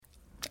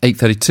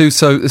8:32.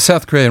 So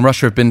South Korea and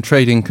Russia have been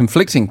trading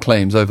conflicting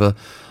claims over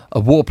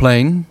a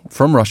warplane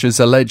from Russia's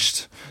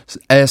alleged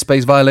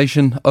airspace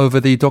violation over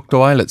the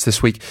Dokdo Islets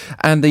this week.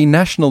 And the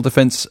National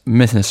Defense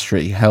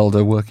Ministry held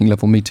a working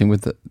level meeting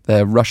with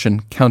their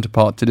Russian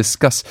counterpart to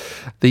discuss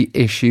the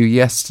issue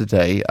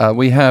yesterday.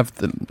 We have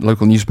the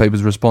local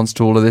newspaper's response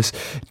to all of this.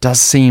 It does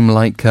seem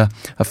like a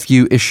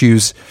few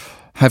issues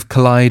have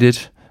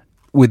collided,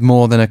 with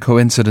more than a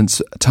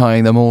coincidence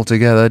tying them all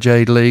together.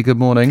 Jade Lee, good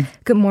morning.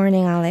 Good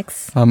morning,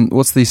 Alex.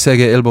 What's the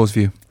세계일보's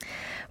view?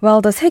 Well,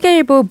 the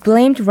세계일보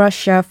blamed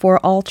Russia for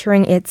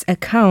altering its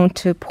account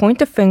to point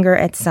the finger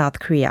at South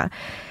Korea.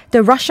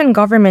 The Russian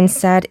government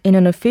said in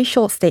an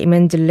official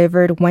statement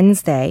delivered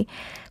Wednesday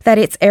that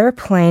its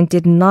airplane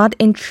did not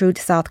intrude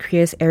South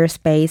Korea's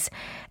airspace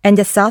and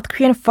the South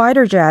Korean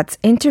fighter jets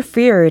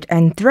interfered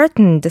and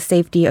threatened the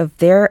safety of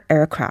their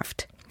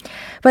aircraft.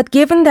 But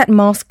given that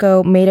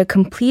Moscow made a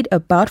complete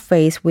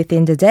about-face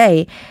within the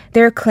day,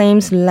 their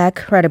claims lack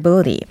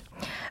credibility.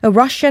 A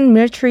Russian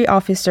military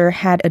officer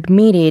had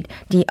admitted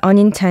the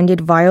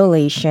unintended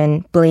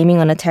violation, blaming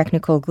on a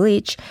technical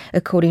glitch,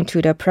 according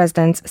to the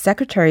president's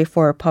secretary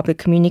for public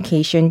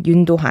communication,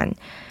 Yoon Do-han.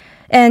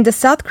 And the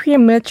South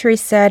Korean military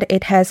said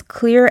it has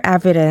clear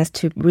evidence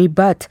to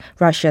rebut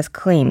Russia's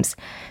claims.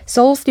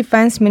 Seoul's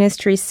defense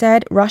ministry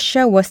said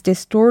Russia was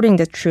distorting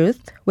the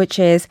truth, which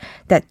is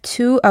that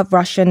 2 of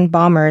Russian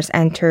bombers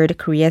entered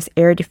Korea's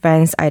air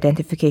defense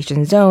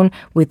identification zone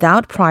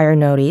without prior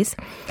notice,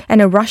 and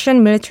a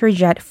Russian military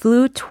jet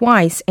flew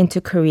twice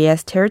into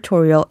Korea's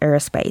territorial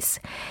airspace.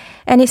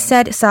 And it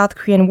said South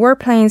Korean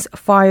warplanes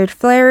fired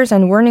flares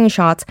and warning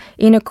shots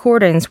in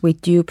accordance with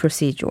due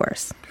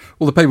procedures.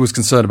 Well, the paper was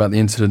concerned about the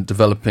incident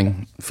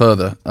developing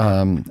further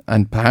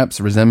and perhaps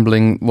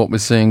resembling what we're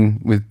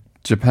seeing with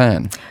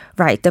Japan.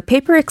 Right. The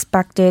paper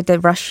expected that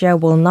Russia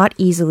will not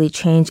easily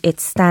change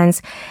its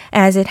stance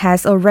as it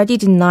has already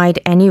denied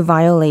any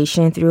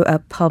violation through a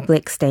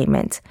public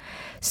statement.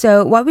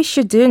 So what we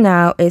should do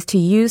now is to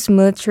use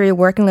military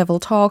working level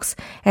talks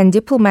and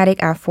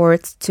diplomatic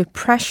efforts to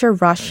pressure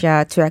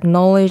Russia to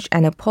acknowledge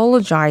and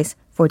apologize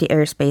for the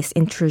airspace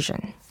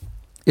intrusion.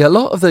 Yeah, a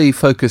lot of the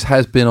focus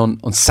has been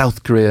on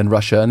South Korea and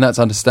Russia, and that's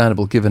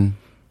understandable given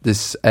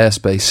this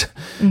airspace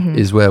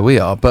is where we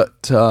are.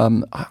 But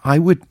I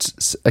would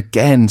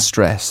again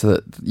stress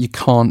that you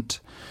can't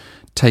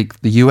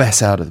take the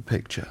US out of the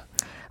picture.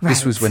 Right.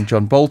 This was when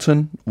John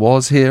Bolton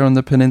was here on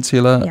the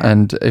peninsula,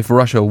 and if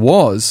Russia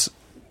was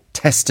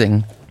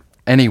testing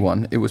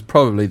anyone, it was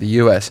probably the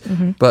US.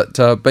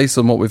 But based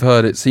on what we've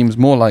heard, it seems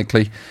more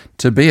likely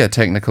to be a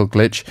technical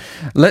glitch.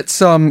 Let's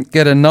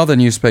get another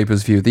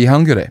newspaper's view, the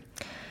Hangeu래.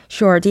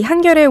 Sure, the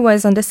Hangeu래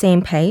was on the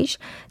same page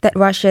that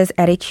Russia's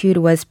attitude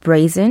was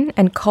brazen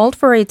and called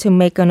for it to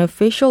make an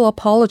official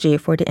apology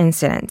for the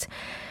incident.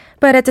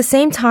 But at the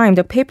same time,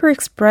 the paper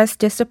expressed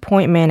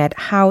disappointment at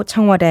how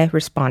청와대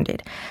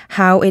responded,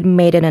 how it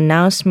made an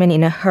announcement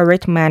in a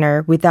hurried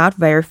manner without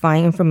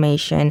verifying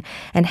information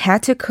and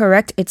had to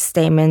correct its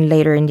statement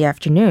later in the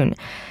afternoon.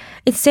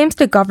 It seems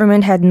the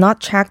government had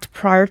not checked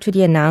prior to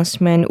the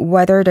announcement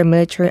whether the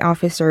military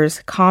officer's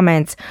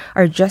comments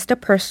are just a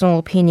personal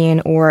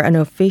opinion or an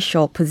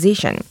official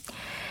position.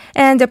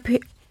 And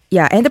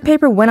the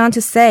paper went on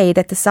to say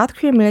that the South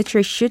Korean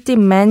military should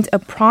demand a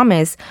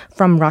promise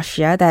from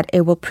Russia that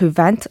it will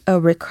prevent a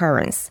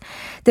recurrence.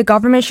 The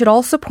government should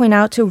also point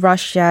out to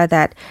Russia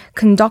that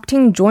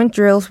conducting joint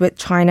drills with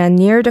China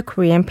near the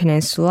Korean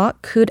peninsula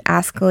could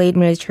escalate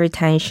military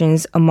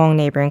tensions among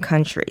neighboring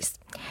countries.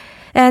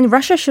 And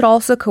Russia should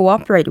also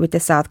cooperate with the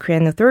South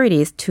Korean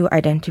authorities to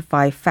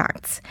identify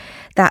facts.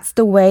 That's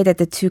the way that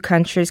the two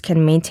countries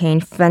can maintain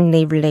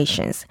friendly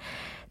relations.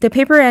 The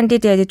paper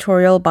ended the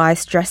editorial by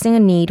stressing a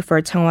need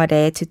for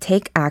청와대 to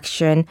take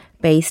action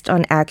based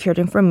on accurate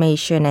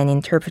information and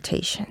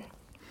interpretation.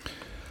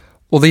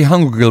 Well, the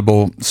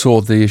한국일보 saw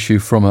the issue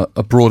from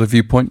a broader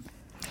viewpoint.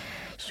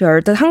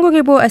 Sure. The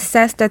한국일보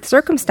assessed that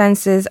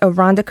circumstances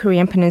around the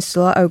Korean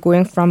peninsula are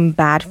going from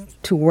bad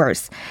to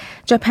worse.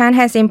 Japan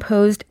has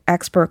imposed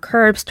export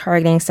curbs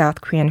targeting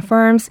South Korean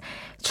firms.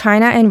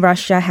 China and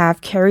Russia have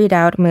carried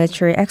out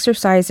military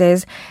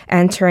exercises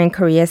entering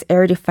Korea's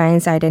air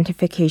defense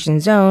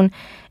identification zone.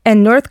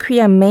 And North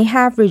Korea may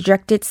have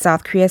rejected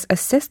South Korea's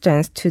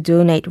assistance to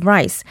donate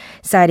rice,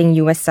 citing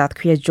U.S.-South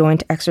Korea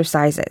joint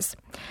exercises.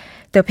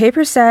 The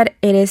paper said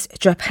it is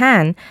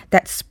Japan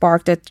that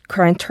sparked the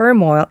current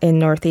turmoil in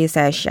Northeast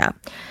Asia.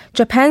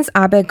 Japan's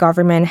Abe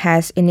government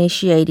has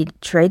initiated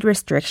trade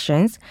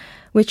restrictions,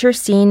 which are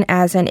seen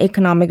as an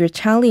economic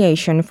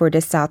retaliation for the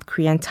South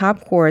Korean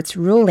top court's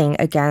ruling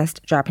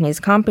against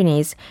Japanese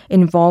companies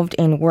involved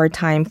in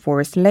wartime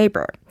forced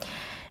labor.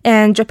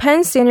 And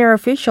Japan's senior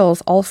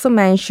officials also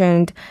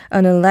mentioned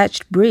an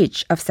alleged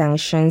breach of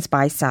sanctions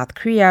by South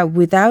Korea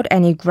without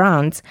any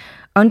grounds,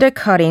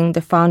 undercutting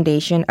the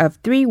foundation of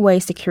three-way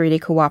security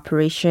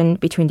cooperation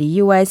between the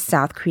U.S.,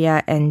 South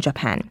Korea, and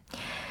Japan.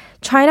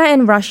 China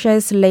and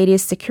Russia's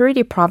latest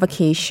security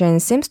provocation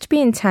seems to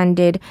be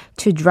intended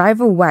to drive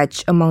a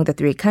wedge among the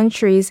three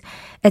countries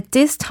at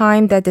this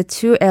time that the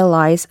two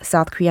allies,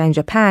 South Korea and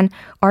Japan,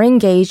 are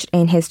engaged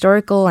in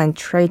historical and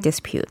trade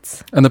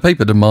disputes. And the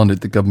paper demanded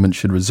the government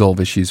should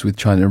resolve issues with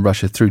China and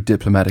Russia through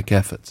diplomatic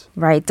efforts.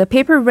 Right. The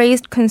paper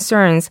raised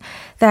concerns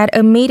that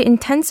amid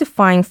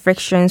intensifying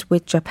frictions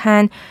with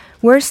Japan,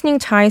 worsening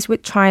ties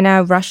with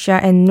China,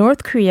 Russia, and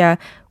North Korea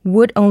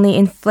would only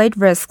inflate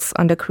risks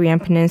on the Korean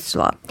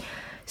peninsula.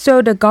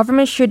 So the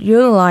government should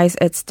utilize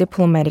its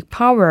diplomatic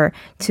power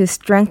to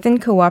strengthen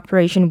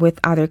cooperation with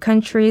other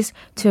countries,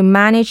 to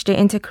manage the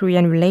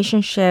inter-Korean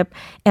relationship,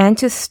 and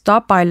to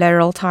stop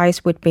bilateral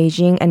ties with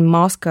Beijing and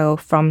Moscow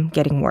from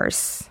getting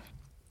worse.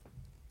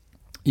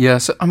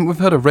 Yes, we've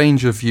heard a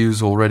range of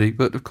views already,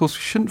 but of course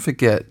we shouldn't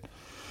forget,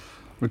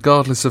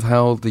 regardless of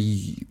how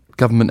the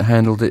government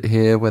handled it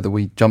here, whether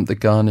we jumped the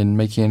gun in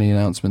making any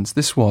announcements,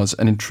 this was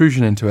an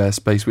intrusion into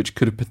airspace which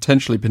could have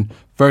potentially been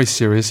very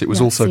serious. It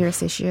was also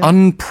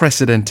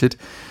unprecedented,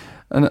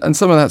 and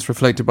some of that's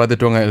reflected by the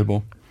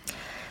동아일보.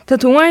 The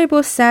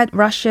동아일보 said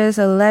Russia's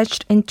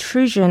alleged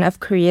intrusion of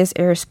Korea's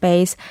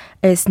airspace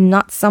is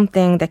not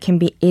something that can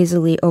be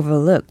easily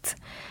overlooked.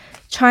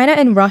 China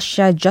and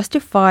Russia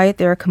justified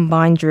their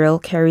combined drill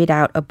carried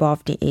out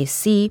above the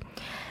AC,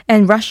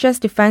 and Russia's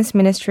defense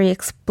ministry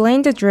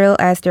explained the drill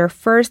as their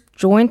first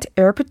joint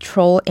air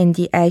patrol in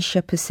the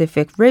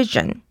Asia-Pacific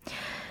region.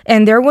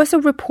 And there was a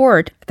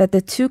report that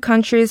the two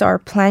countries are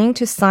planning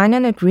to sign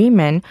an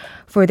agreement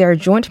for their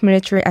joint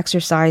military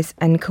exercise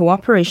and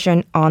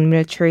cooperation on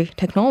military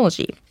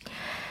technology.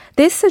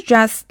 This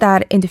suggests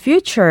that in the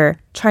future,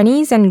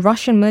 Chinese and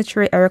Russian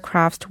military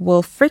aircraft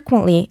will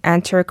frequently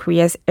enter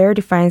Korea's air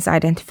defense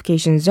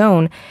identification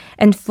zone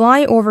and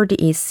fly over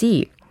the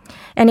EC.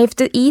 And if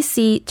the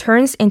EC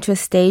turns into a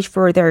stage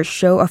for their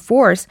show of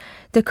force,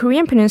 the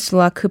Korean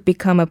peninsula could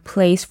become a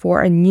place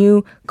for a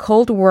new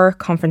Cold War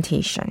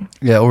confrontation.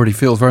 Yeah, it already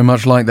feels very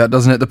much like that,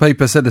 doesn't it? The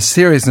paper said the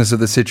seriousness of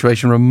the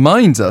situation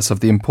reminds us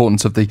of the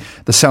importance of the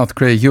South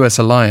Korea-US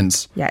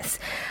alliance. Yes.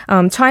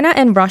 China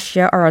and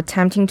Russia are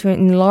attempting to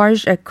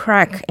enlarge a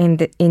crack in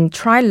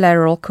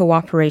trilateral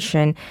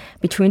cooperation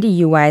between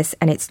the US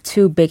and its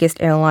two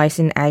biggest allies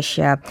in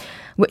Asia,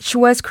 which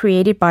was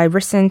created by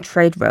recent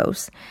trade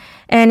rows.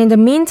 And in the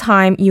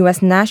meantime,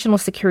 U.S. National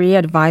Security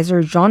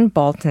Advisor John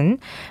Bolton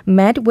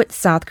met with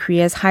South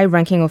Korea's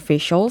high-ranking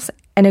officials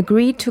and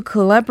agreed to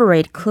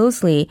collaborate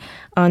closely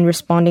on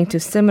responding to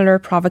similar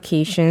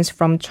provocations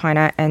from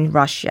China and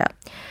Russia.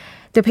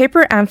 The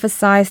paper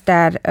emphasized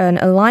that an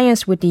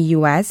alliance with the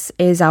U.S.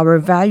 is our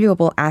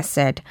valuable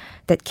asset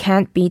that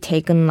can't be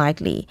taken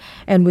lightly,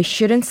 and we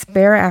shouldn't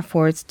spare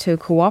efforts to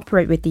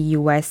cooperate with the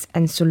U.S.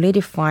 and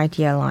solidify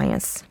the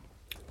alliance.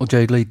 Well,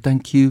 Jade Lee,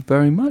 thank you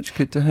very much.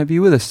 Good to have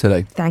you with us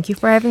today. Thank you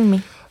for having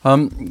me.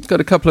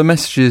 Got a couple of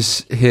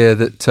messages here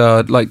that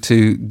I'd like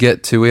to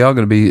get to. We are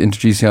going to be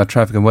introducing our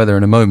traffic and weather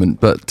in a moment,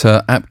 but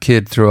App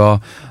Kid through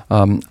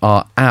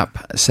our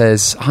app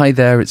says, "Hi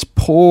there, it's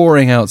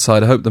pouring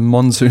outside. I hope the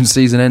monsoon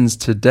season ends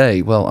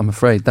today." Well, I'm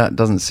afraid that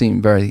doesn't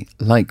seem very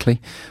likely,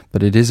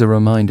 but it is a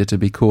reminder to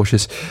be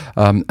cautious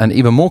and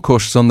even more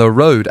cautious on the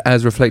road,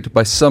 as reflected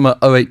by Summer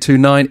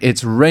 0829.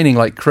 It's raining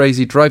like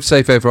crazy. Drive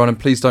safe, everyone, and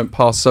please don't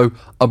pass so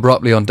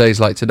abruptly on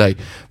days like today.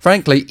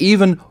 Frankly,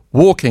 even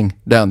walking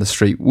down the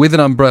street with an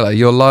umbrella,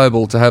 you're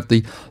liable to have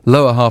the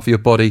lower half of your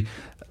body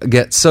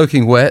get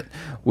soaking wet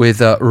with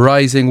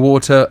rising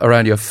water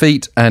around your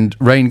feet and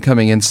rain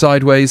coming in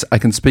sideways. I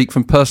can speak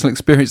from personal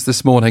experience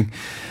this morning,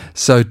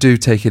 so do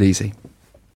take it easy.